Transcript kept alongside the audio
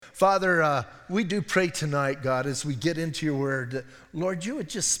Father, we do pray tonight, God, as we get into your word, that, Lord, you would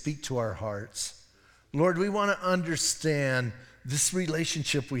just speak to our hearts. Lord, we want to understand this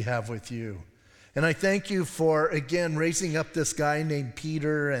relationship we have with you. And I thank you for, again, raising up this guy named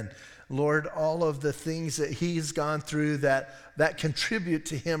Peter, and Lord, all of the things that he's gone through that contribute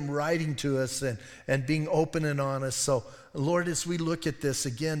to him writing to us and being open and honest. So, Lord, as we look at this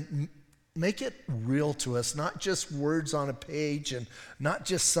again, make it real to us, not just words on a page and not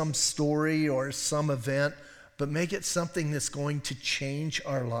just some story or some event, but make it something that's going to change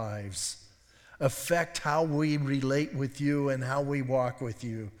our lives, affect how we relate with you and how we walk with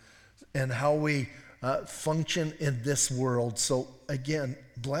you and how we function in this world. So again,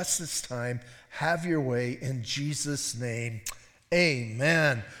 bless this time, have your way in Jesus' name,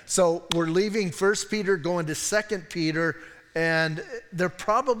 amen. So we're leaving 1 Peter, going to 2 Peter, and they're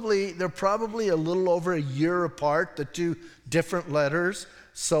probably a little over a year apart, the two different letters.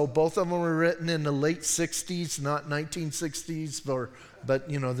 So both of them were written in the late 60s, not 1960s, but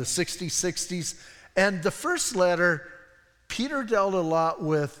the 60s, 60s. And the first letter, Peter dealt a lot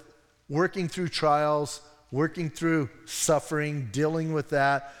with working through trials, working through suffering, dealing with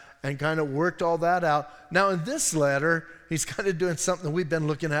that, and kind of worked all that out. Now in this letter, he's kind of doing something we've been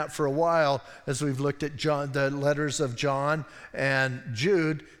looking at for a while as we've looked at John, the letters of John and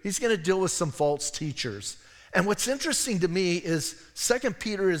Jude. He's going to deal with some false teachers. And what's interesting to me is 2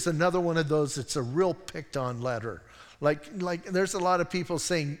 Peter is another one of those that's a real picked on letter. Like there's a lot of people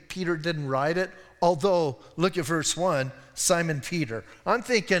saying Peter didn't write it, although look at verse 1, Simon Peter. I'm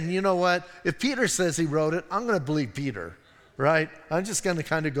thinking, you know what, if Peter says he wrote it, I'm going to believe Peter, right? I'm just going to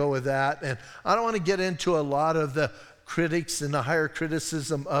kind of go with that. And I don't want to get into a lot of the critics and the higher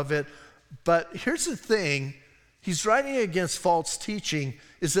criticism of it. But here's the thing, he's writing against false teaching.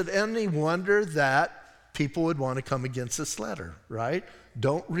 Is it any wonder that people would want to come against this letter, right?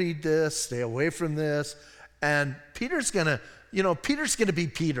 Don't read this, stay away from this. And Peter's going to be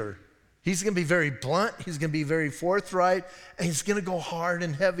Peter. He's going to be very blunt, he's going to be very forthright, and he's going to go hard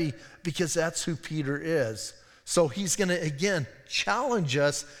and heavy because that's who Peter is. So he's going to, again, challenge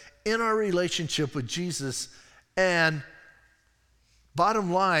us in our relationship with Jesus. And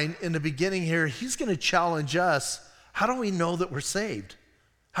bottom line, in the beginning here, he's going to challenge us. How do we know that we're saved?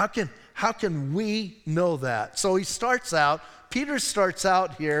 How can we know that? So Peter starts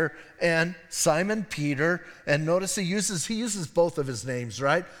out here, and Simon Peter, and notice he uses both of his names,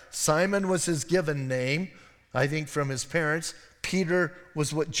 right? Simon was his given name, I think from his parents. Peter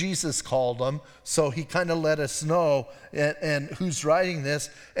was what Jesus called him, so he kind of let us know and who's writing this.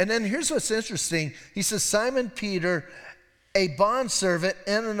 And then here's what's interesting. He says, Simon Peter, a bondservant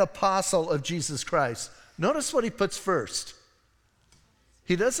and an apostle of Jesus Christ. Notice what he puts first.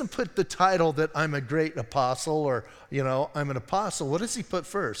 He doesn't put the title that I'm a great apostle or, I'm an apostle. What does he put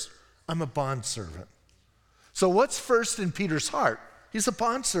first? I'm a bondservant. So what's first in Peter's heart? He's a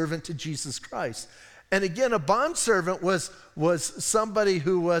bondservant to Jesus Christ. And again, a bondservant was somebody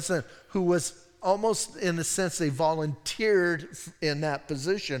who was almost, in a sense, they volunteered in that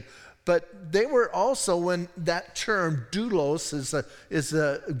position. But they were also, when that term, doulos, is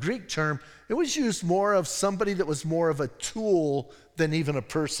a Greek term, it was used more of somebody that was more of a tool than even a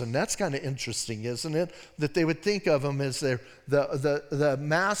person. That's kind of interesting, isn't it? That they would think of them as the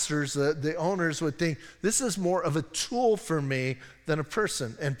masters, the owners would think, this is more of a tool for me than a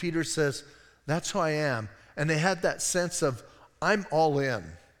person. And Peter says, that's who I am. And they had that sense of, I'm all in.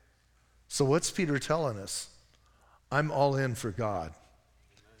 So what's Peter telling us? I'm all in for God.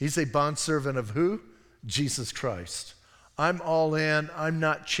 He's a bondservant of who? Jesus Christ. I'm all in. I'm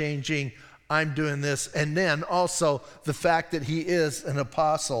not changing. I'm doing this. And then also the fact that he is an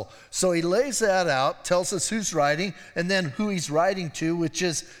apostle. So he lays that out, tells us who's writing, and then who he's writing to, which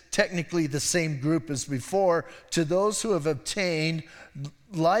is technically the same group as before, to those who have obtained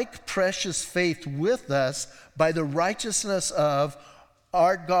like precious faith with us by the righteousness of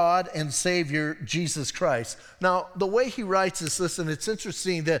our God and Savior, Jesus Christ. Now, the way he writes this, listen, it's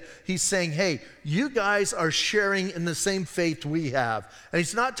interesting that he's saying, hey, you guys are sharing in the same faith we have. And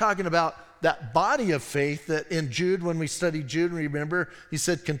he's not talking about that body of faith that in Jude, when we studied Jude, remember, he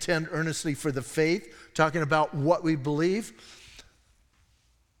said, contend earnestly for the faith, talking about what we believe.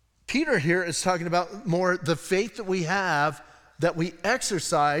 Peter here is talking about more the faith that we have, that we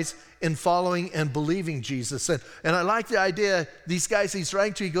exercise in following and believing Jesus. And I like the idea, these guys he's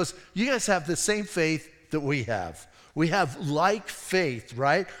writing to, he goes, you guys have the same faith that we have. We have like faith,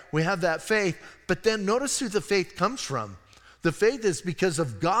 right? We have that faith, but then notice who the faith comes from. The faith is because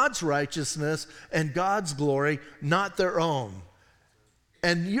of God's righteousness and God's glory, not their own.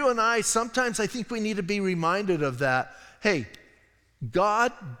 And you and I, sometimes I think we need to be reminded of that. Hey,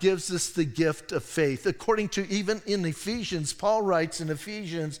 God gives us the gift of faith. According to even in Ephesians, Paul writes in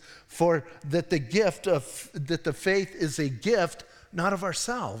Ephesians that the faith is a gift, not of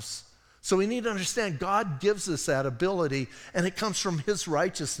ourselves. So we need to understand God gives us that ability, and it comes from his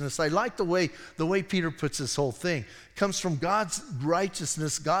righteousness. I like the way Peter puts this whole thing. It comes from God's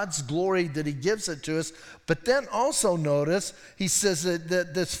righteousness, God's glory that he gives it to us. But then also notice, he says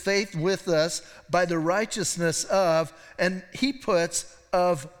that this faith with us by the righteousness of, and he puts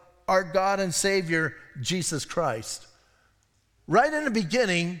of our God and Savior, Jesus Christ. Right in the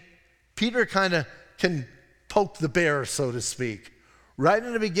beginning, Peter kind of can poke the bear, so to speak. Right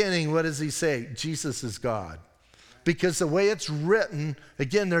in the beginning, what does he say? Jesus is God. Because the way it's written,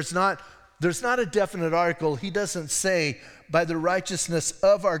 again, there's not a definite article. He doesn't say by the righteousness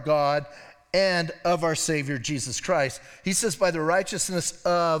of our God and of our Savior, Jesus Christ. He says by the righteousness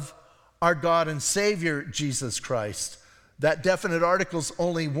of our God and Savior, Jesus Christ. That definite article's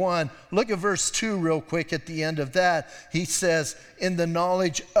only one. Look at verse 2 real quick at the end of that. He says, in the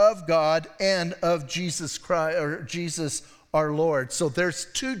knowledge of God and of Jesus Christ, or Jesus our Lord. So there's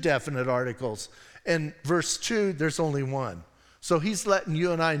two definite articles. In verse 2, there's only one. So he's letting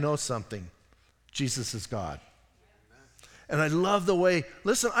you and I know something. Jesus is God. And I love the way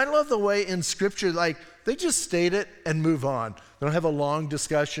in Scripture, like, they just state it and move on. They don't have a long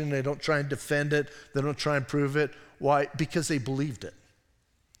discussion. They don't try and defend it. They don't try and prove it. Why? Because they believed it.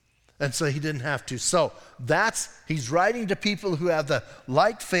 And so he didn't have to. So he's writing to people who have the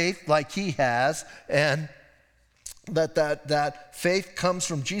like faith like he has, and that faith comes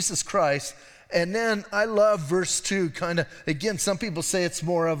from Jesus Christ. And then I love verse 2, kind of, again, some people say it's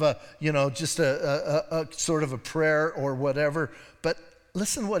more of a, just a sort of a prayer or whatever. But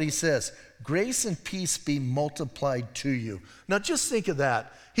listen what he says. Grace and peace be multiplied to you. Now just think of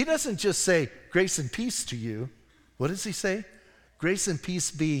that. He doesn't just say grace and peace to you. What does he say? Grace and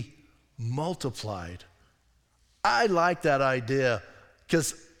peace be multiplied. I like that idea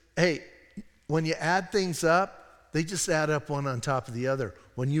because, hey, when you add things up, they just add up one on top of the other.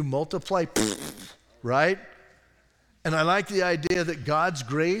 When you multiply, right? And I like the idea that God's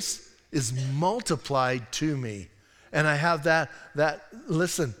grace is multiplied to me. And I have that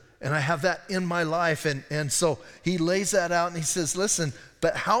and I have that in my life. And so he lays that out and he says, listen,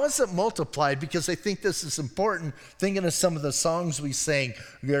 but how is it multiplied? Because I think this is important. Thinking of some of the songs we sang,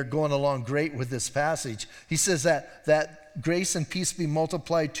 they're going along great with this passage. He says that grace and peace be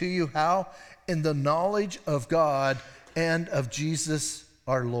multiplied to you. How? In the knowledge of God and of Jesus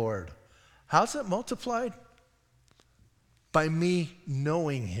our Lord. How's it multiplied? By me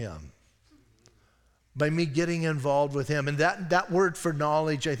knowing him. By me getting involved with him. And that word for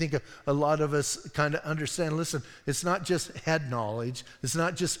knowledge, I think a lot of us kind of understand. Listen, it's not just head knowledge. It's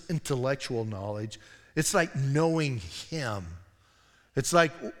not just intellectual knowledge. It's like knowing him. It's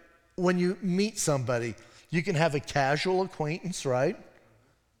like when you meet somebody, you can have a casual acquaintance, right?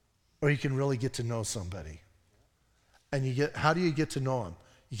 Or you can really get to know somebody. And how do you get to know them?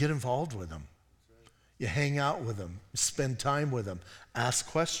 You get involved with them. You hang out with them, spend time with them, ask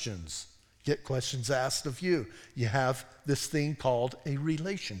questions, get questions asked of you. You have this thing called a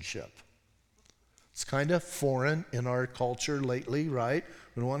relationship. It's kind of foreign in our culture lately, right?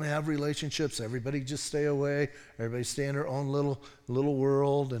 We don't want to have relationships. Everybody just stay away. Everybody stay in their own little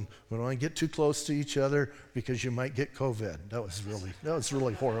world, and we don't want to get too close to each other because you might get COVID. That was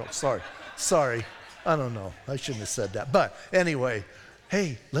really horrible. Sorry. I don't know. I shouldn't have said that. But anyway,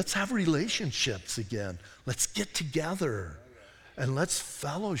 hey, let's have relationships again. Let's get together and let's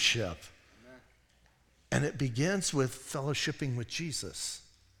fellowship. And it begins with fellowshipping with Jesus.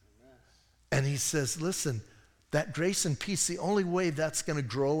 And he says, listen, that grace and peace, the only way that's going to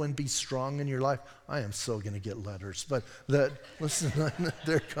grow and be strong in your life, I am so going to get letters, but listen,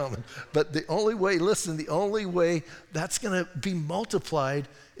 they're coming. But the only way that's going to be multiplied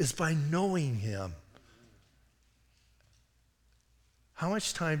is by knowing him. How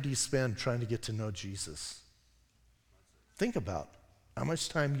much time do you spend trying to get to know Jesus? Think about how much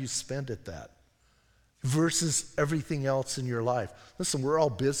time you spend at that versus everything else in your life. Listen, we're all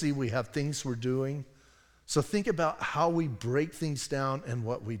busy. We have things we're doing. So think about how we break things down and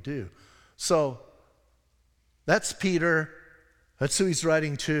what we do. So that's Peter. That's who he's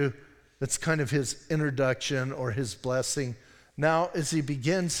writing to. That's kind of his introduction or his blessing. Now, as he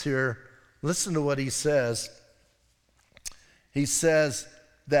begins here, listen to what he says. He says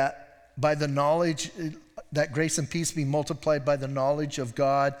that by the knowledge, that grace and peace be multiplied by the knowledge of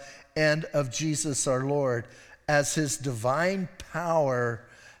God and of Jesus our Lord, as his divine power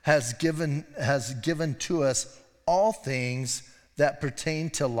has given to us all things that pertain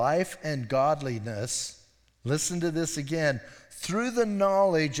to life and godliness. Listen to this again. through the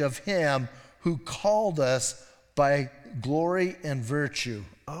knowledge of him who called us by glory and virtue.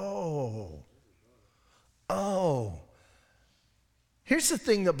 Oh. Here's the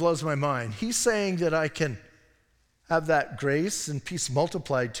thing that blows my mind. He's saying that I can have that grace and peace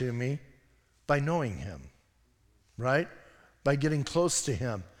multiplied to me by knowing him, right? By getting close to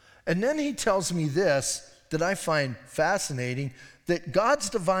him. And then he tells me this that I find fascinating, that God's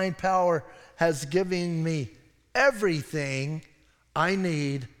divine power has given me everything I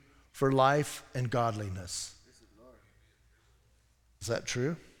need for life and godliness. Is that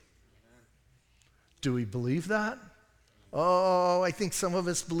true? Do we believe that? Oh, I think some of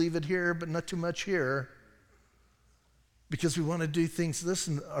us believe it here, but not too much here. Because we want to do things.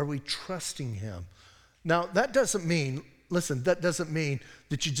 Listen, are we trusting him? Now, that doesn't mean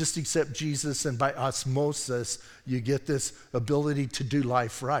that you just accept Jesus and by osmosis you get this ability to do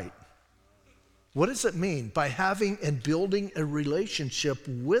life right. What does it mean? By having and building a relationship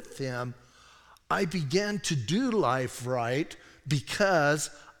with him, I begin to do life right because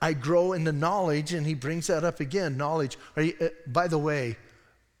I grow in the knowledge, and he brings that up again, knowledge. By the way,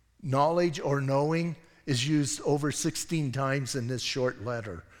 knowledge or knowing is used over 16 times in this short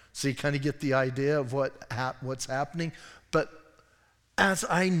letter. So you kind of get the idea of what's happening. But as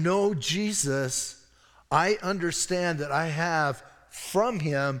I know Jesus, I understand that I have from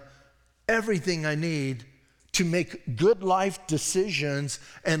him everything I need to make good life decisions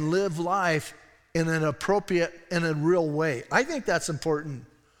and live life in an appropriate and a real way. I think that's important.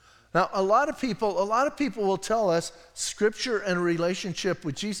 Now, a lot of people will tell us Scripture and relationship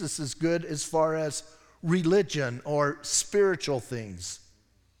with Jesus is good as far as religion or spiritual things.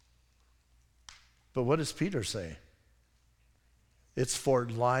 But what does Peter say? It's for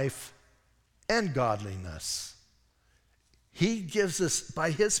life and godliness. He gives us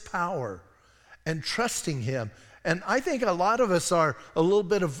by his power and trusting him. And I think a lot of us are a little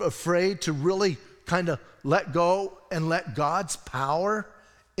bit afraid to really kind of let go and let God's power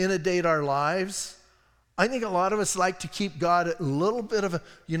inundate our lives. I think a lot of us like to keep God a little bit of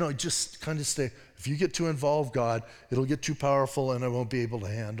just kind of stay. If you get too involved, God, it'll get too powerful and I won't be able to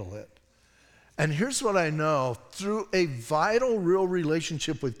handle it. And here's what I know. Through a vital, real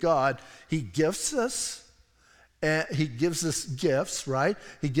relationship with God, he gifts us. He gives us gifts, right?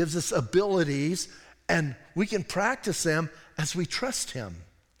 He gives us abilities, and we can practice them as we trust him.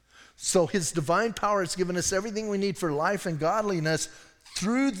 So his divine power has given us everything we need for life and godliness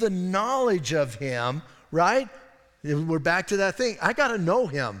through the knowledge of him, right? We're back to that thing. I got to know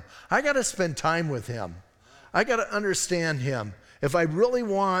him. I got to spend time with him. I got to understand him. If I really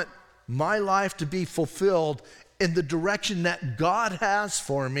want my life to be fulfilled in the direction that God has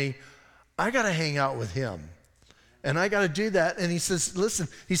for me, I got to hang out with him. And I got to do that. And he says, listen,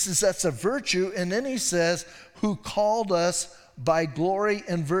 he says that's a virtue. And then he says, who called us by glory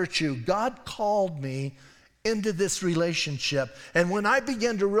and virtue. God called me into this relationship. And when I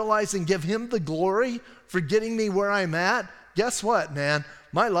began to realize and give him the glory for getting me where I'm at, guess what, man?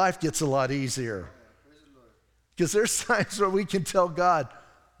 My life gets a lot easier. Because there's times where we can tell God,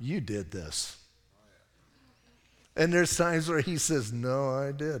 you did this. And there's times where he says, no,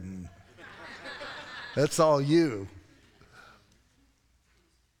 I didn't. That's all you.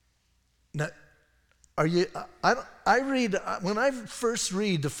 Now, when I first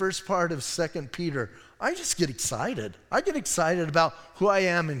read the first part of 2 Peter, I just get excited. I get excited about who I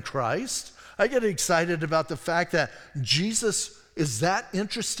am in Christ. I get excited about the fact that Jesus is that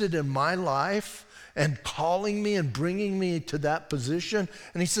interested in my life and calling me and bringing me to that position.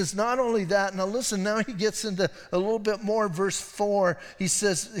 And he says, not only that, now listen, now he gets into a little bit more, verse 4. He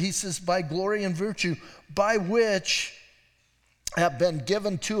says, by glory and virtue, by which have been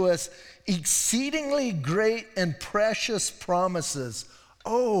given to us exceedingly great and precious promises.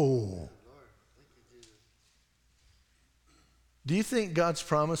 Oh. Do you think God's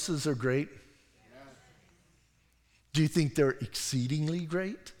promises are great? Do you think they're exceedingly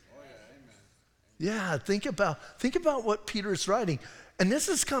great? Yeah, think about what Peter's writing. And this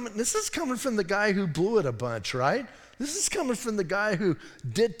is coming from the guy who blew it a bunch, right? This is coming from the guy who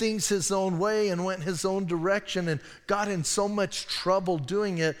did things his own way and went his own direction and got in so much trouble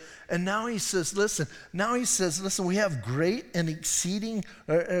doing it. And now he says, listen, we have great and exceedingly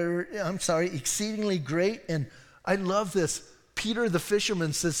great. And I love this. Peter the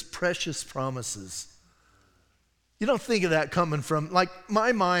fisherman says precious promises. You don't think of that coming from, like,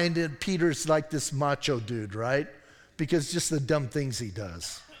 my mind, Peter's like this macho dude, right? Because just the dumb things he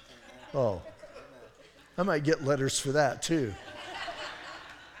does. Oh, I might get letters for that too.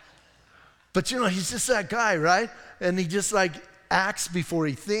 But he's just that guy, right? And he just acts before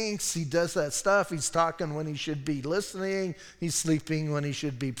he thinks. He does that stuff. He's talking when he should be listening. He's sleeping when he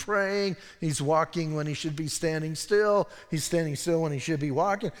should be praying. He's walking when he should be standing still. He's standing still when he should be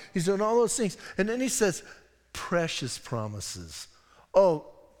walking. He's doing all those things. And then he says, precious promises. Oh,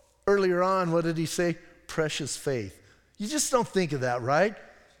 earlier on, what did he say? Precious faith. You just don't think of that, right?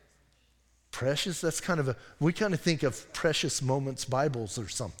 Precious, that's we kind of think of Precious Moments Bibles or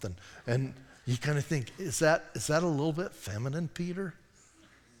something. And you kind of think, is that a little bit feminine, Peter?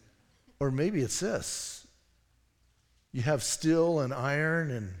 Or maybe it's this. You have steel and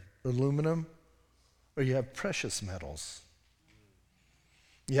iron and aluminum, or you have precious metals.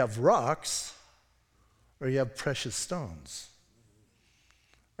 You have rocks, or you have precious stones.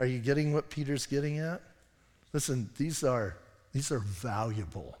 Are you getting what Peter's getting at? Listen, these are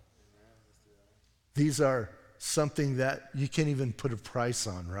valuable. These are something that you can't even put a price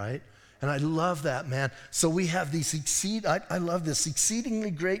on, right? And I love that, man. So we have these I love this, exceedingly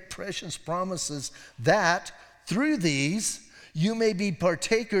great precious promises that through these you may be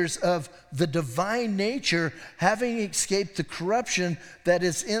partakers of the divine nature, having escaped the corruption that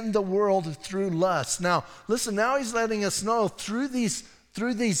is in the world through lust. Now, listen, now he's letting us know through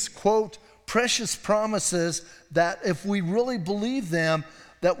these quote, precious promises that if we really believe them,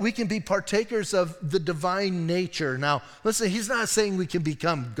 that we can be partakers of the divine nature. Now, listen, he's not saying we can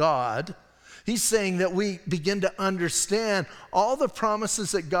become God. He's saying that we begin to understand all the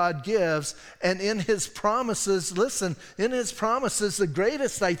promises that God gives, and in his promises, listen, in his promises, the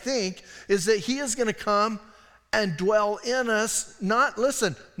greatest, I think, is that he is going to come and dwell in us, not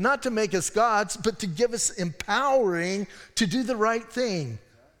to make us gods, but to give us empowering to do the right thing.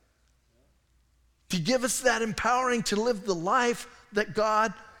 To give us that empowering to live the life that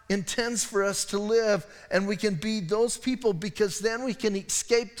God intends for us to live, and we can be those people because then we can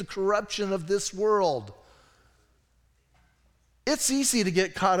escape the corruption of this world. It's easy to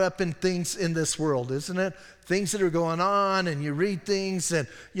get caught up in things in this world, isn't it? Things that are going on, and you read things, and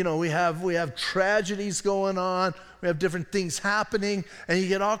we have tragedies going on, we have different things happening, and you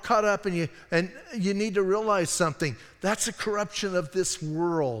get all caught up, and you need to realize something. That's a corruption of this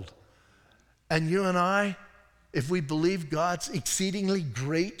world. And you and I, if we believe God's exceedingly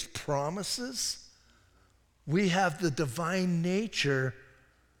great promises, we have the divine nature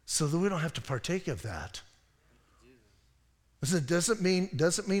so that we don't have to partake of that. Listen, it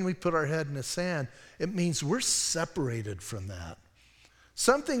doesn't mean we put our head in the sand. It means we're separated from that.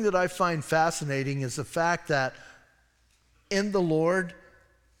 Something that I find fascinating is the fact that in the Lord,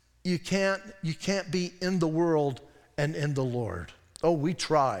 you can't be in the world and in the Lord. Oh, we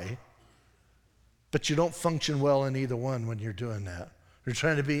try. But you don't function well in either one when you're doing that. You're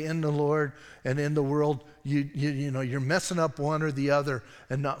trying to be in the Lord and in the world. You're messing up one or the other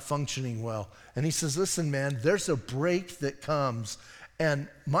and not functioning well. And he says, listen, man, there's a break that comes. And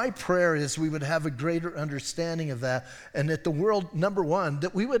my prayer is we would have a greater understanding of that. And that the world, number one,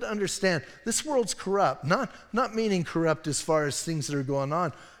 that we would understand this world's corrupt. Not meaning corrupt as far as things that are going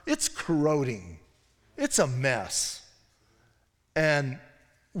on. It's corroding. It's a mess. And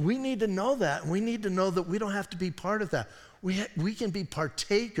we need to know that. We need to know that we don't have to be part of that. We can be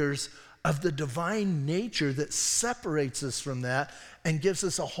partakers of the divine nature that separates us from that and gives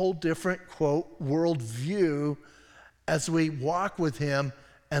us a whole different, quote, worldview as we walk with him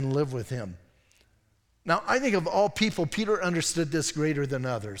and live with him. Now, I think of all people, Peter understood this greater than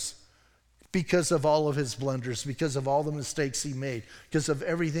others because of all of his blunders, because of all the mistakes he made, because of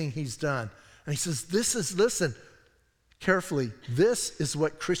everything he's done. And he says, listen, carefully, this is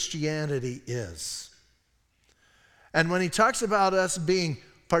what Christianity is. And when he talks about us being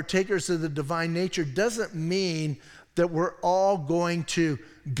partakers of the divine nature, doesn't mean that we're all going to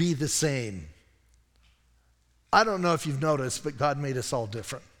be the same. I don't know if you've noticed, but God made us all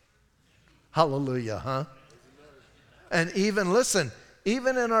different. Hallelujah, huh? And even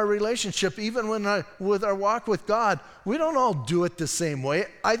in our relationship, even with our walk with God, we don't all do it the same way.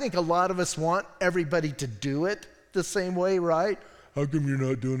 I think a lot of us want everybody to do it the same way, right? How come you're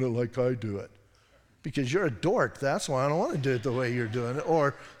not doing it like I do it? Because you're a dork. That's why I don't want to do it the way you're doing it.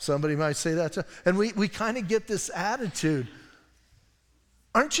 Or somebody might say that too. And we kind of get this attitude.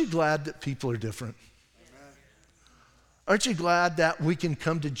 Aren't you glad that people are different? Amen. Aren't you glad that we can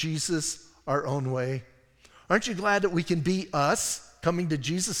come to Jesus our own way? Aren't you glad that we can be us, coming to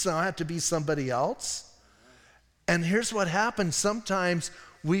Jesus, and not have to be somebody else? And here's what happens. Sometimes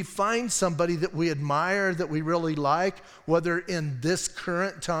we find somebody that we admire, that we really like, whether in this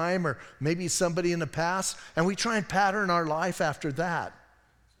current time or maybe somebody in the past, and we try and pattern our life after that.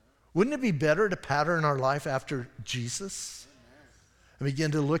 Wouldn't it be better to pattern our life after Jesus? and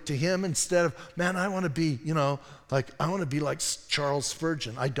begin to look to him instead of, man, I want to be, I want to be like Charles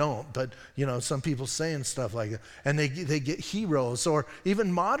Spurgeon. I don't, but, some people saying stuff like that. And they get heroes or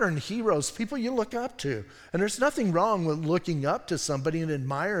even modern heroes, people you look up to. And there's nothing wrong with looking up to somebody and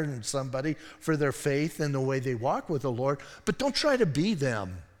admiring somebody for their faith and the way they walk with the Lord, but don't try to be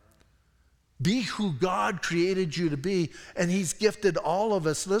them. Be who God created you to be, and he's gifted all of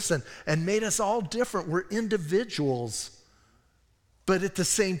us, listen, and made us all different. We're individuals, but at the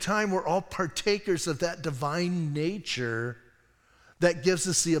same time, we're all partakers of that divine nature that gives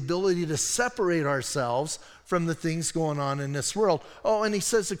us the ability to separate ourselves from the things going on in this world. Oh, and he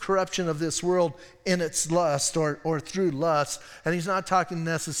says the corruption of this world in its lust or through lust. And he's not talking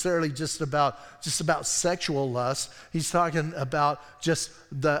necessarily just about sexual lust. He's talking about just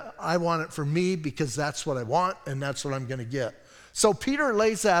I want it for me because that's what I want and that's what I'm going to get. So Peter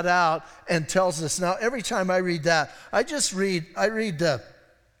lays that out and tells us. Now, every time I read that, I read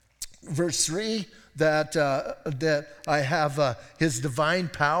verse 3, that I have his divine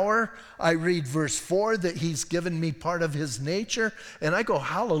power. I read verse 4 that he's given me part of his nature. And I go,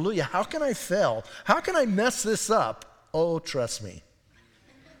 hallelujah, how can I fail? How can I mess this up? Oh, trust me.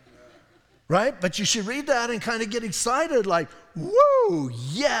 Right? But you should read that and kind of get excited like, woo,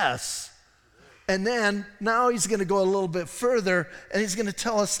 yes. And then now he's going to go a little bit further and he's going to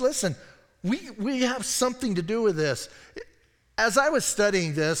tell us, listen, we have something to do with this. As I was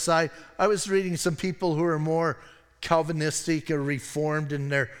studying this, I was reading some people who are more Calvinistic or Reformed in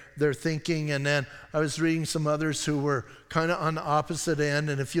their thinking, and then I was reading some others who were kind of on the opposite end,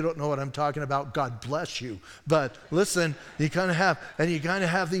 and if you don't know what I'm talking about, God bless you. But listen, you kind of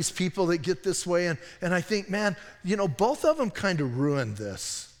have these people that get this way, and I think, man, both of them kind of ruined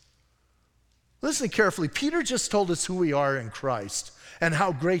this. Listen carefully. Peter just told us who we are in Christ and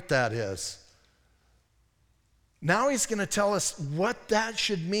how great that is. Now he's going to tell us what that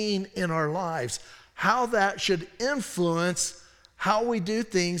should mean in our lives, how that should influence how we do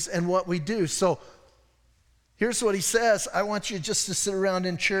things and what we do. So here's what he says. I want you just to sit around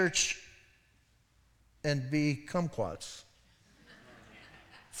in church and be kumquats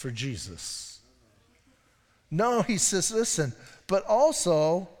for Jesus. No, he says, listen, but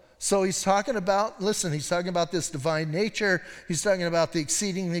also... So he's talking about this divine nature. He's talking about the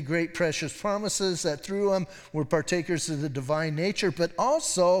exceedingly great precious promises that through him we're partakers of the divine nature, but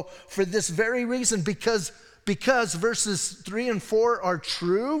also for this very reason, because verses 3 and 4 are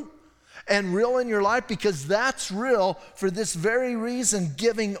true and real in your life, because that's real, for this very reason,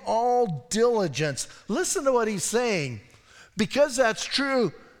 giving all diligence. Listen to what he's saying. Because that's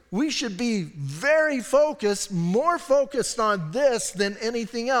true, we should be very focused, more focused on this than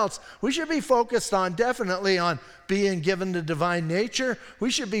anything else. We should be focused definitely on being given the divine nature.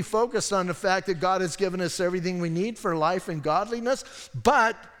 We should be focused on the fact that God has given us everything we need for life and godliness.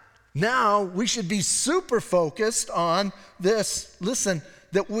 But now we should be super focused on this. Listen,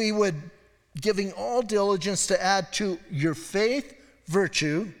 that we would, giving all diligence, to add to your faith,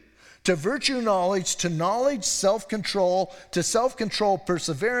 virtue, to virtue, knowledge, to knowledge, self-control, to self-control,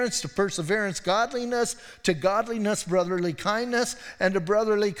 perseverance, to perseverance, godliness, to godliness, brotherly kindness, and to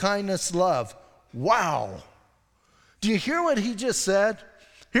brotherly kindness, love. Wow. Do you hear what he just said?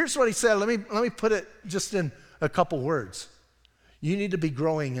 Here's what he said. Let me put it just in a couple words. You need to be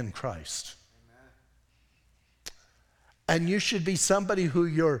growing in Christ. And you should be somebody who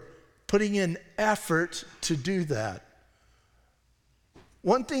you're putting in effort to do that.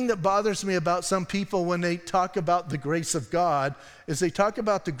 One thing that bothers me about some people when they talk about the grace of God is they talk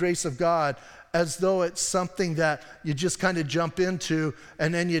about the grace of God as though it's something that you just kind of jump into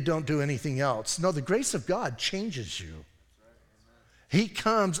and then you don't do anything else. No, the grace of God changes you. He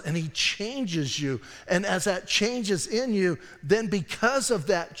comes and he changes you. And as that changes in you, then because of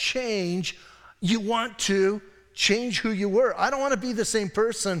that change, you want to change who you were. I don't want to be the same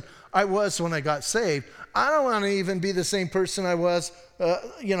person I was when I got saved. I don't want to even be the same person I was,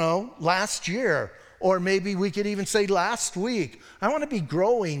 last year, or maybe we could even say last week. I want to be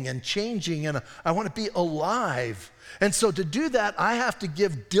growing and changing, and I want to be alive. And so to do that, I have to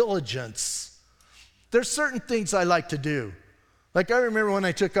give diligence. There's certain things I like to do. Like I remember when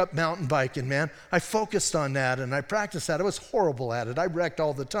I took up mountain biking, man, I focused on that and I practiced that. I was horrible at it. I wrecked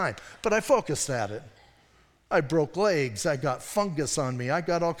all the time, but I focused at it. I broke legs, I got fungus on me, I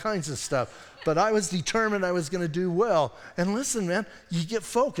got all kinds of stuff. But I was determined I was going to do well. And listen, man, you get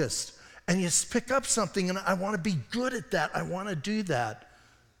focused and you pick up something, and I want to be good at that. I want to do that.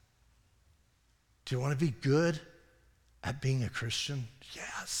 Do you want to be good at being a Christian?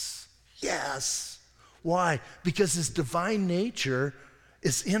 Yes. Yes. Why? Because his divine nature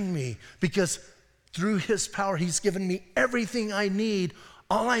is in me. Because through his power, he's given me everything I need.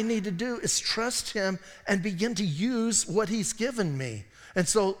 All I need to do is trust him and begin to use what he's given me. And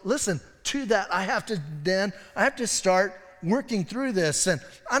so, listen, to that, I have to start working through this. And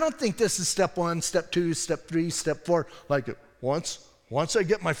I don't think this is step 1, step 2, step 3, step 4. Like once I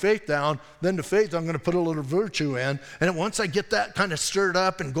get my faith down, then the faith I'm going to put a little virtue in. And once I get that kind of stirred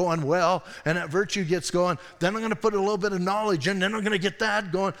up and going well, and that virtue gets going, then I'm going to put a little bit of knowledge in, then I'm going to get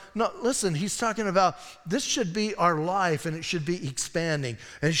that going. No, listen, he's talking about this should be our life, and it should be expanding.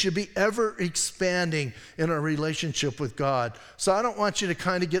 And it should be ever expanding in our relationship with God. So I don't want you to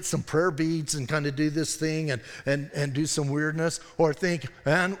kind of get some prayer beads and kind of do this thing and do some weirdness, or think,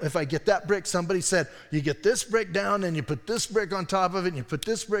 and if I get that brick, somebody said, you get this brick down and you put this brick on top of it, and you put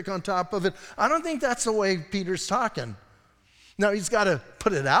this brick on top of it. I don't think that's the way Peter's talking. Now, he's got to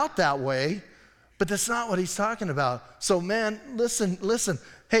put it out that way, but that's not what he's talking about. So, man, listen.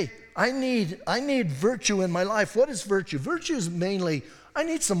 Hey, I need virtue in my life. What is virtue? Virtue is mainly, I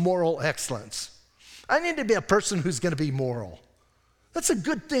need some moral excellence. I need to be a person who's going to be moral. That's a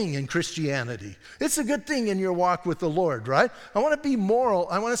good thing in Christianity. It's a good thing in your walk with the Lord, right? I want to be moral.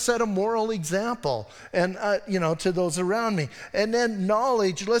 I want to set a moral example and, to those around me. And then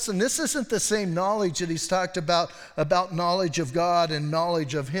knowledge. Listen, this isn't the same knowledge that he's talked about knowledge of God and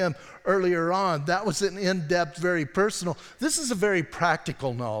knowledge of him earlier on. That was an in-depth, very personal. This is a very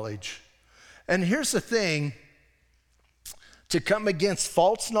practical knowledge. And here's the thing. To come against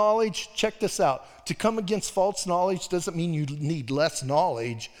false knowledge, check this out. To come against false knowledge doesn't mean you need less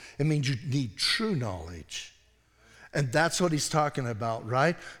knowledge. It means you need true knowledge. And that's what he's talking about,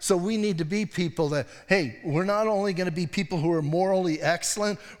 right? So we need to be people that, hey, we're not only going to be people who are morally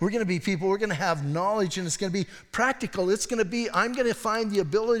excellent, we're going to be people, we're going to have knowledge, and it's going to be practical. It's going to be, I'm going to find the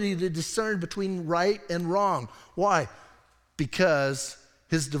ability to discern between right and wrong. Why? Because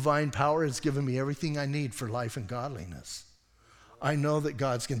his divine power has given me everything I need for life and godliness. I know that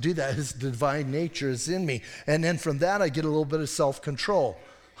God's going to do that. His divine nature is in me. And then from that, I get a little bit of self-control.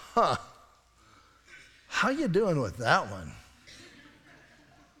 How you doing with that one?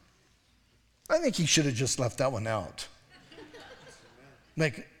 I think he should have just left that one out.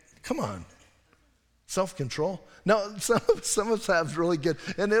 Like, come on. Self-control. Now, some of us have really good,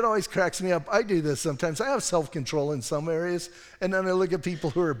 and it always cracks me up. I do this sometimes. I have self-control in some areas, and then I look at people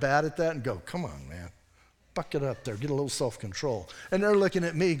who are bad at that and go, come on, man. Buck it up there, get a little self-control. And they're looking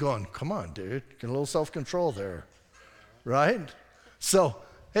at me going, come on, dude, get a little self-control there, right? So,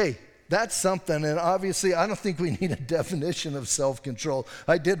 hey, that's something, and obviously I don't think we need a definition of self-control.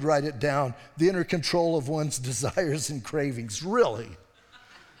 I did write it down, the inner control of one's desires and cravings, really.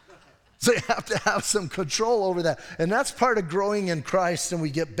 So you have to have some control over that. And that's part of growing in Christ, and we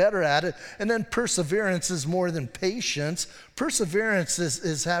get better at it. And then perseverance is more than patience. Perseverance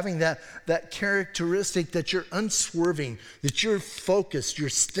is having that characteristic that you're unswerving, that you're focused, you're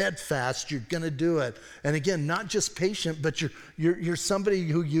steadfast, you're going to do it. And again, not just patient, but you're somebody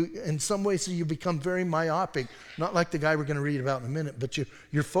who in some ways you become very myopic. Not like the guy we're going to read about in a minute, but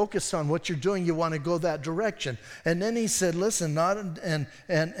you're focused on what you're doing. You want to go that direction. And then he said, listen, not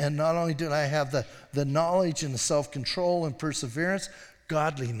only did I have the knowledge and the self-control and perseverance,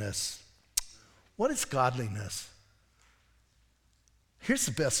 godliness. What is godliness? Here's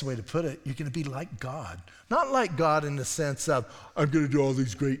the best way to put it. You're going to be like God. Not like God in the sense of, I'm going to do all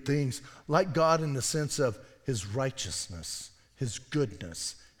these great things. Like God in the sense of his righteousness, his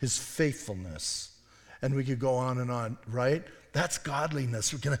goodness, his faithfulness. And we could go on, right? That's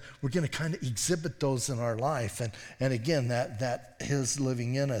godliness. We're gonna kind of exhibit those in our life. And again, that his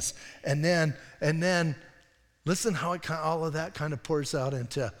living in us. And then listen how all of that kind of pours out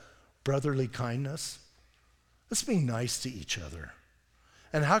into brotherly kindness. Let's be nice to each other.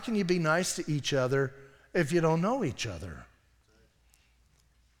 And how can you be nice to each other if you don't know each other?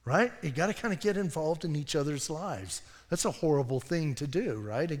 Right? You got to kind of get involved in each other's lives. That's a horrible thing to do,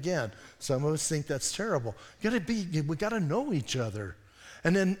 right? Again, some of us think that's terrible. We got to know each other.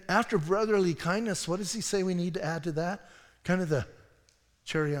 And then after brotherly kindness, what does he say we need to add to that? Kind of the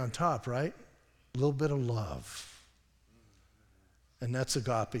cherry on top, right? A little bit of love. And that's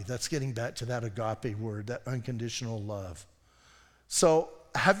agape. That's getting back to that agape word, that unconditional love. So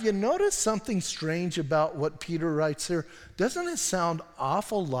have you noticed something strange about what Peter writes here? Doesn't it sound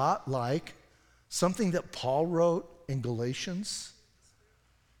awful lot like something that Paul wrote in Galatians?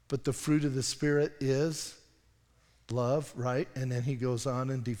 But the fruit of the Spirit is love, right? And then he goes on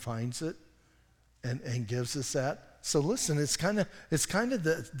and defines it and gives us that. So listen, it's kind of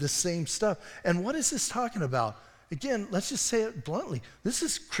the same stuff. And what is this talking about? Again, let's just say it bluntly. This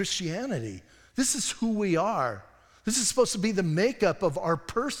is Christianity. This is who we are. This is supposed to be the makeup of our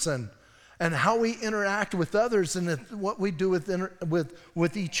person. and how we interact with others and what we do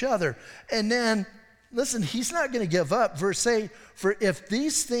with each other. And then, listen, he's not going to give up. Verse 8, for if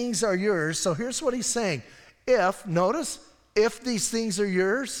these things are yours, so here's what he's saying. Notice, if these things are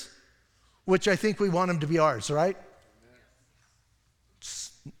yours, which I think we want them to be ours, right?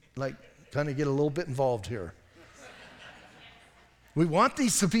 Just like kind of get a little bit involved here. We want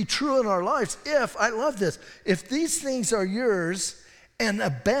these to be true in our lives. I love this, if these things are yours and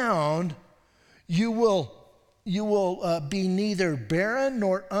abound, you will be neither barren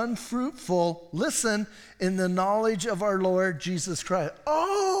nor unfruitful, listen, in the knowledge of our Lord Jesus Christ.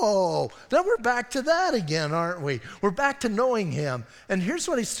 Oh, now we're back to that again, aren't we? We're back to knowing him. And here's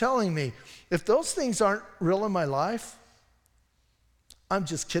what he's telling me. If those things aren't real in my life, I'm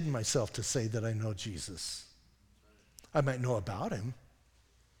just kidding myself to say that I know Jesus. I might know about him.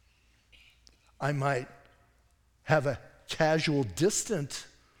 I might have a casual, distant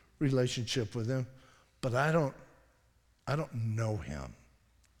relationship with him, but I don't know him.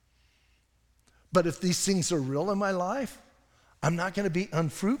 But if these things are real in my life, I'm not going to be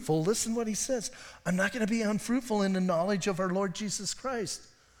unfruitful. Listen what he says. I'm not going to be unfruitful in the knowledge of our Lord Jesus Christ.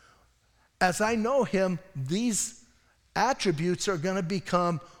 As I know him, these attributes are going to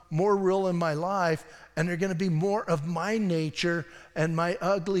become more real in my life, and they're going to be more of my nature, and my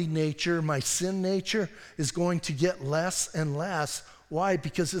ugly nature, my sin nature, is going to get less and less. Why?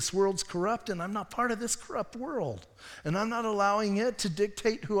 Because this world's corrupt, and I'm not part of this corrupt world, and I'm not allowing it to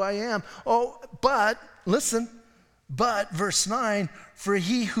dictate who I am. Oh, but, listen, verse 9, for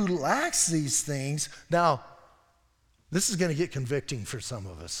he who lacks these things, now, this is going to get convicting for some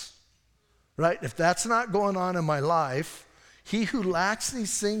of us, right? If that's not going on in my life, he who lacks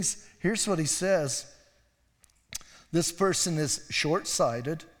these things, here's what he says. This person is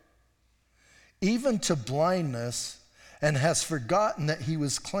short-sighted, even to blindness, and has forgotten that he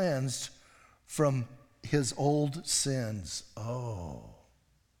was cleansed from his old sins. Oh.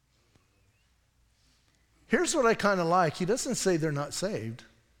 Here's what I kind of like. He doesn't say they're not saved.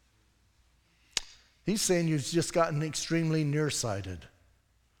 He's saying you've just gotten extremely nearsighted,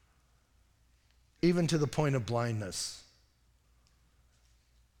 even to the point of blindness.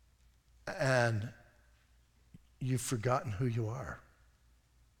 And you've forgotten who you are.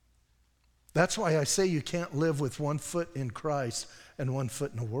 That's why I say you can't live with one foot in Christ and one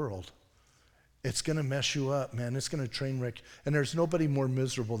foot in the world. It's going to mess you up, man. It's going to train wreck. And there's nobody more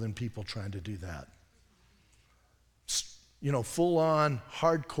miserable than people trying to do that. You know, full-on,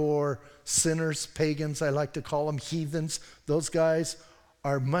 hardcore sinners, pagans, I like to call them, heathens. Those guys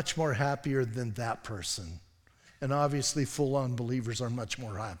are much more happier than that person. And obviously, full-on believers are much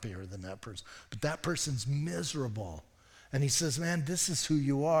more happier than that person. But that person's miserable. And he says, man, this is who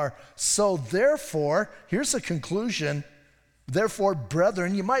you are. So therefore, here's a conclusion. Therefore,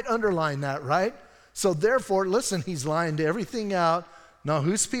 brethren, you might underline that, right? So therefore, listen, he's lying to everything out. Now,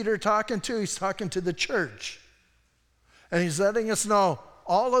 who's Peter talking to? He's talking to the church. And he's letting us know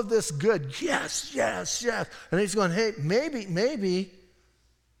all of this good. Yes, yes, yes. And he's going, hey, maybe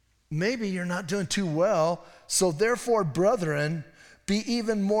you're not doing too well. So therefore, brethren, be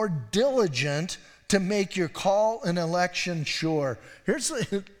even more diligent to make your call and election sure.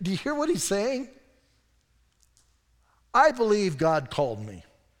 Do you hear what he's saying? I believe God called me.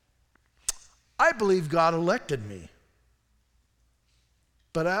 I believe God elected me.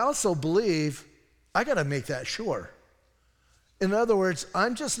 But I also believe I got to make that sure. In other words,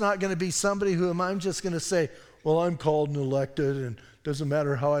 I'm just not going to be somebody I'm just going to say, well, I'm called and elected, and doesn't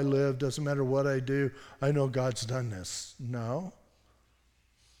matter how I live, doesn't matter what I do, I know God's done this. No.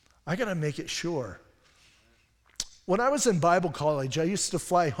 I got to make it sure. When I was in Bible college, I used to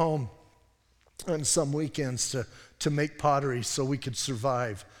fly home on some weekends to make pottery so we could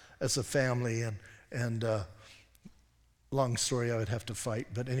survive as a family. And long story, I would have to fight.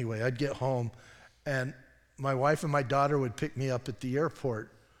 But anyway, I'd get home, and my wife and my daughter would pick me up at the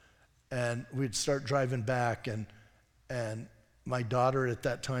airport, and we'd start driving back. And my daughter at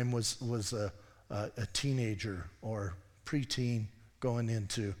that time was a teenager or preteen going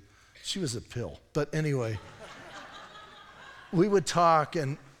into, she was a pill. But anyway, we would talk,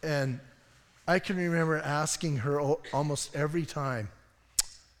 and I can remember asking her almost every time,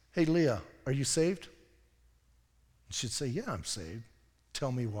 hey, Leah, are you saved? And she'd say, yeah, I'm saved.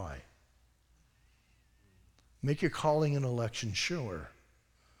 Tell me why. Make your calling and election sure.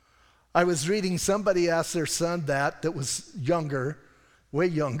 I was reading, somebody asked their son that was younger, way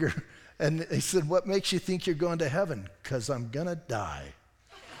younger, and they said, what makes you think you're going to heaven? Because I'm going to die.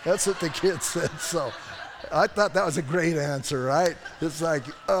 That's what the kid said. So I thought that was a great answer, right? It's like,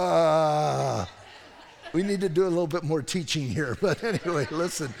 we need to do a little bit more teaching here. But anyway,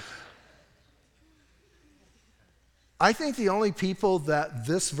 listen, I think the only people that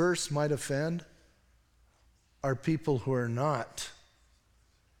this verse might offend are people who are not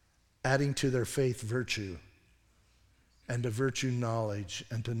adding to their faith virtue, and to virtue knowledge,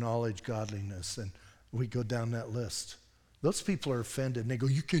 and to knowledge godliness, and we go down that list. Those people are offended, and they go,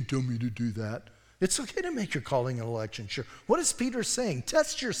 you can't tell me to do that. It's okay to make your calling and election sure. What is Peter saying?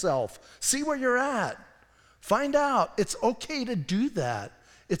 Test yourself. See where you're at. Find out. It's okay to do that.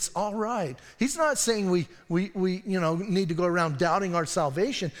 It's all right. He's not saying we need to go around doubting our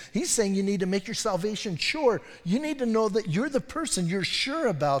salvation. He's saying you need to make your salvation sure. You need to know that you're the person. You're sure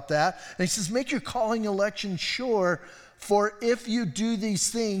about that. And he says, make your calling election sure, for if you do these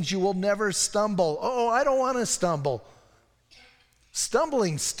things, you will never stumble. Oh, I don't want to stumble.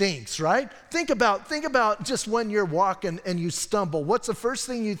 Stumbling stinks, right? Think about just when you're walking and you stumble. What's the first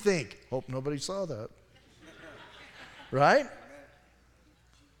thing you think? Hope nobody saw that. Right?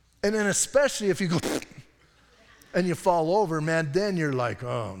 And then especially if you go and you fall over, man, then you're like,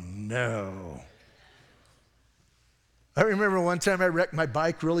 oh no. I remember one time I wrecked my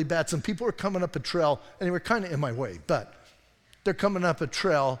bike really bad. Some people were coming up a trail and they were kind of in my way, but they're coming up a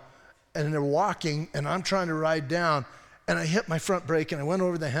trail and they're walking and I'm trying to ride down, and I hit my front brake and I went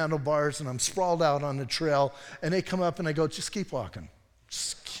over the handlebars and I'm sprawled out on the trail, and they come up and I go, just keep walking.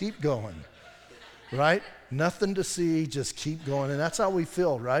 Just keep going. Right? Nothing to see, just keep going. And that's how we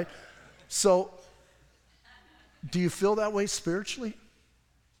feel, right? So, do you feel that way spiritually?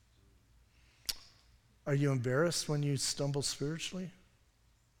 Are you embarrassed when you stumble spiritually?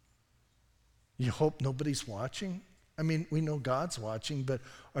 You hope nobody's watching? I mean, we know God's watching, but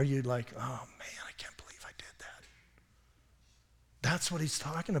are you like, oh man, I can't believe I did that? That's what he's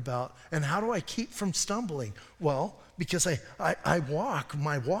talking about. And how do I keep from stumbling? Well, because I walk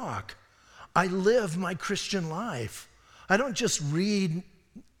my walk. I live my Christian life. I don't just read,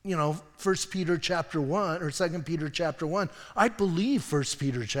 1 Peter chapter 1 or 2 Peter chapter 1. I believe 1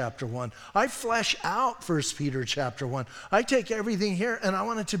 Peter chapter 1. I flesh out 1 Peter chapter 1. I take everything here and I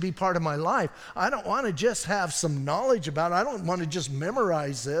want it to be part of my life. I don't want to just have some knowledge about it. I don't want to just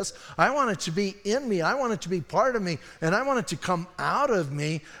memorize this. I want it to be in me. I want it to be part of me. And I want it to come out of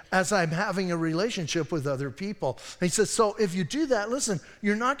me as I'm having a relationship with other people. And he says, so if you do that, listen,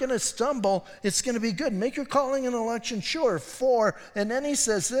 you're not going to stumble. It's going to be good. Make your calling and election sure. And then he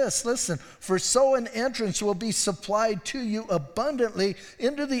says this, listen, for so an entrance will be supplied to you abundantly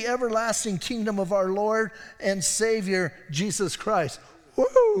into the everlasting kingdom of our Lord and Savior, Jesus Christ.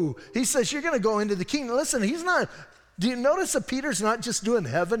 Woo! He says you're going to go into the kingdom. Listen, he's not, do you notice that Peter's not just doing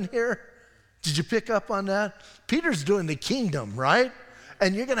heaven here? Did you pick up on that? Peter's doing the kingdom, right?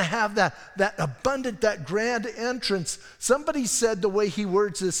 And you're going to have that abundant, that grand entrance. Somebody said the way he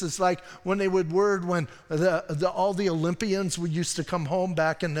words this is like when they would word when all the Olympians used to come home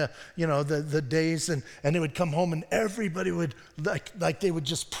back in the days, and they would come home and everybody would like they would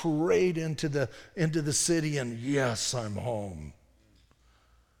just parade into the city and yes, I'm home.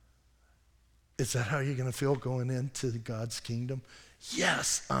 Is that how you're going to feel going into God's kingdom?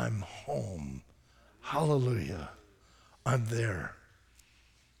 Yes, I'm home. Hallelujah. I'm there.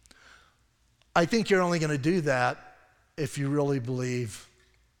 I think you're only going to do that if you really believe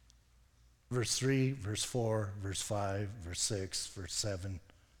verse 3, verse 4, verse 5, verse 6, verse 7,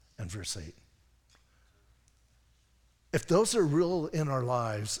 and verse 8. If those are real in our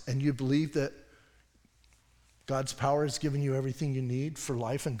lives and you believe that God's power has given you everything you need for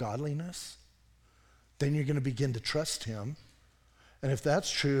life and godliness, then you're going to begin to trust him. And if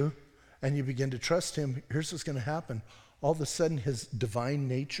that's true and you begin to trust him, here's what's going to happen. All of a sudden, his divine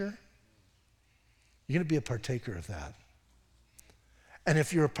nature, you're going to be a partaker of that. And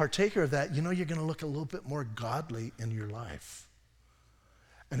if you're a partaker of that, you're going to look a little bit more godly in your life.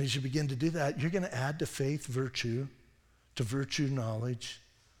 And as you begin to do that, you're going to add to faith virtue, to virtue knowledge,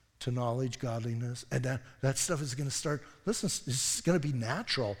 to knowledge godliness. And that stuff is going to start, listen, it's going to be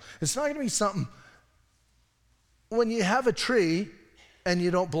natural. It's not going to be something, when you have a tree, and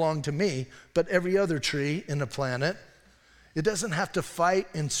you don't belong to me, but every other tree in the planet, it doesn't have to fight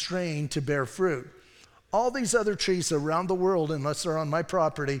and strain to bear fruit. All these other trees around the world, unless they're on my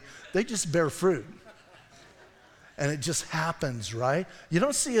property, they just bear fruit. And it just happens, right? You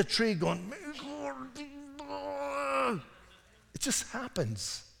don't see a tree going, it just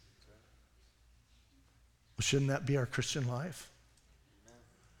happens. Well, shouldn't that be our Christian life?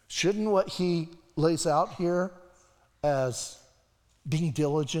 Shouldn't what he lays out here as being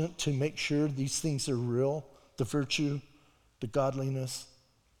diligent to make sure these things are real, the virtue, the godliness,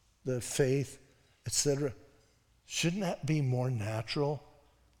 the faith, etc., shouldn't that be more natural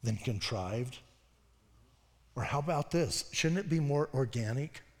than contrived? Or how about this? Shouldn't it be more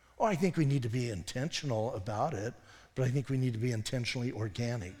organic? Oh, I think we need to be intentional about it, but I think we need to be intentionally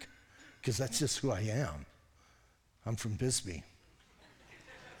organic, because that's just who I am. I'm from Bisbee.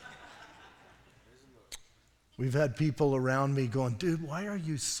 We've had people around me going, dude, why are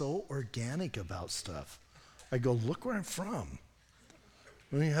you so organic about stuff? I go, look where I'm from.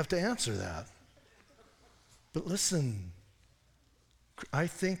 Well, you have to answer that. But listen, I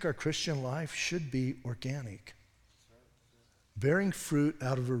think our Christian life should be organic. Bearing fruit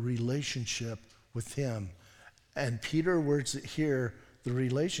out of a relationship with him. And Peter words it here, the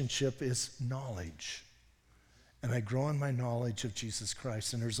relationship is knowledge. And I grow in my knowledge of Jesus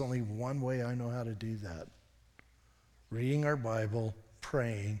Christ. And there's only one way I know how to do that. Reading our Bible,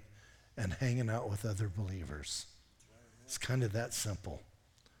 praying, and hanging out with other believers. It's kind of that simple.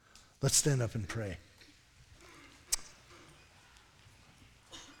 Let's stand up and pray.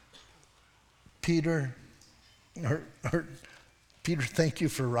 Peter, thank you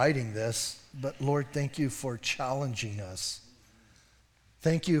for writing this, but Lord, thank you for challenging us.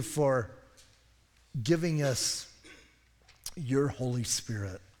 Thank you for giving us your Holy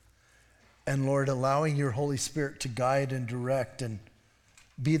Spirit. And Lord, allowing your Holy Spirit to guide and direct and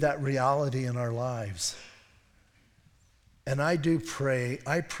be that reality in our lives. And I pray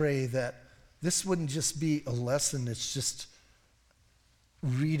that this wouldn't just be a lesson that's just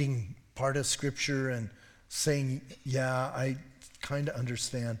reading part of Scripture and saying, yeah, I kind of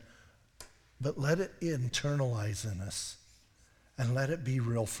understand. But let it internalize in us and let it be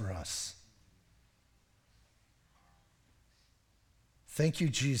real for us. Thank you,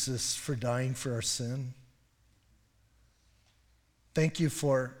 Jesus, for dying for our sin. Thank you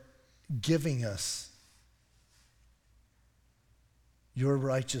for giving us your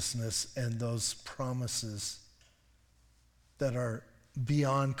righteousness and those promises that are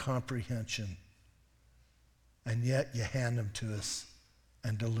beyond comprehension. And yet you hand them to us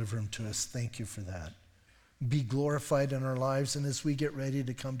and deliver them to us. Thank you for that. Be glorified in our lives, and as we get ready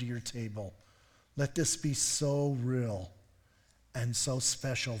to come to your table, let this be so real and so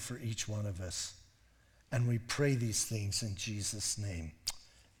special for each one of us. And we pray these things in Jesus' name.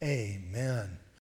 Amen.